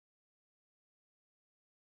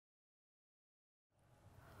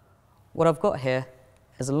what I've got here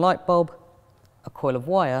is a light bulb, a coil of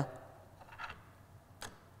wire,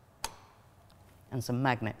 and some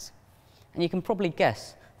magnets. And you can probably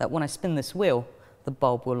guess that when I spin this wheel, the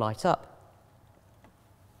bulb will light up.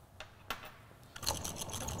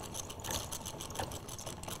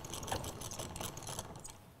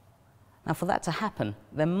 Now, for that to happen,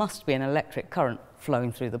 there must be an electric current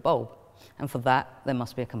flowing through the bulb, and for that there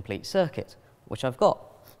must be a complete circuit, which I've got.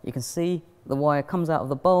 You can see the wire comes out of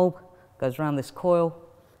the bulb, goes around this coil,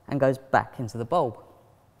 and goes back into the bulb.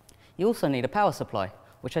 You also need a power supply,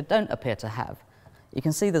 which I don't appear to have. You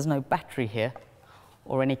can see there's no battery here,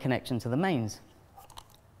 or any connection to the mains.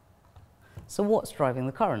 So what's driving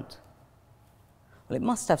the current? Well, it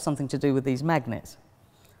must have something to do with these magnets.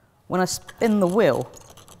 When I spin the wheel,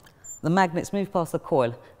 the magnets move past the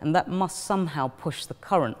coil, and that must somehow push the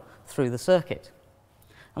current through the circuit.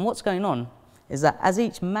 And what's going on is that as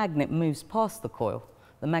each magnet moves past the coil,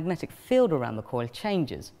 the magnetic field around the coil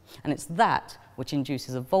changes, and it's that which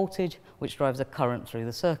induces a voltage which drives a current through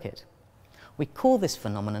the circuit. We call this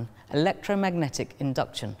phenomenon electromagnetic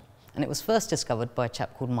induction, and it was first discovered by a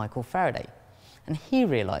chap called Michael Faraday. And he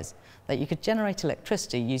realized that you could generate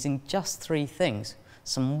electricity using just three things: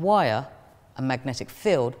 some wire, a magnetic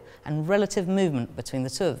field, and relative movement between the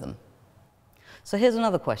two of them. So here's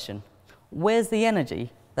another question. Where's the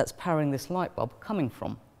energy that's powering this light bulb coming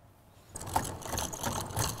from?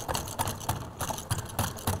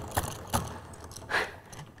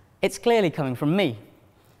 It's clearly coming from me.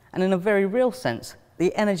 And in a very real sense,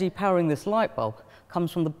 the energy powering this light bulb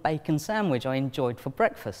comes from the bacon sandwich I enjoyed for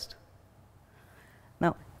breakfast.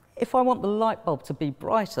 Now, if I want the light bulb to be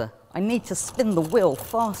brighter, I need to spin the wheel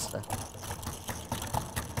faster.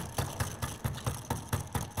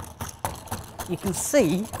 You can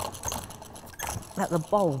see that the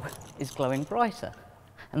bulb is glowing brighter,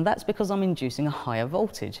 and that's because I'm inducing a higher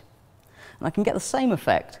voltage. And I can get the same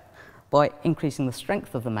effect by increasing the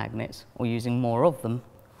strength of the magnets, or using more of them,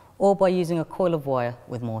 or by using a coil of wire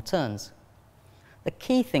with more turns. The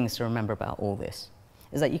key things to remember about all this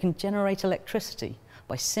is that you can generate electricity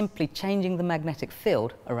by simply changing the magnetic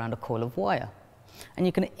field around a coil of wire. And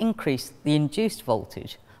you can increase the induced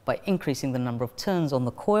voltage by increasing the number of turns on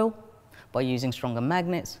the coil, by using stronger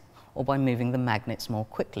magnets, or by moving the magnets more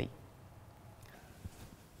quickly.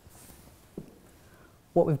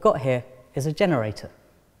 What we've got here is a generator.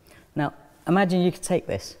 Now, imagine you could take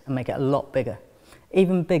this and make it a lot bigger,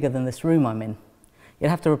 even bigger than this room I'm in. You'd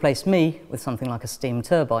have to replace me with something like a steam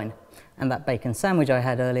turbine, and that bacon sandwich I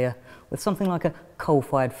had earlier with something like a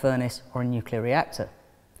coal-fired furnace or a nuclear reactor.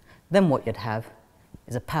 Then what you'd have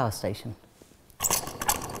is a power station.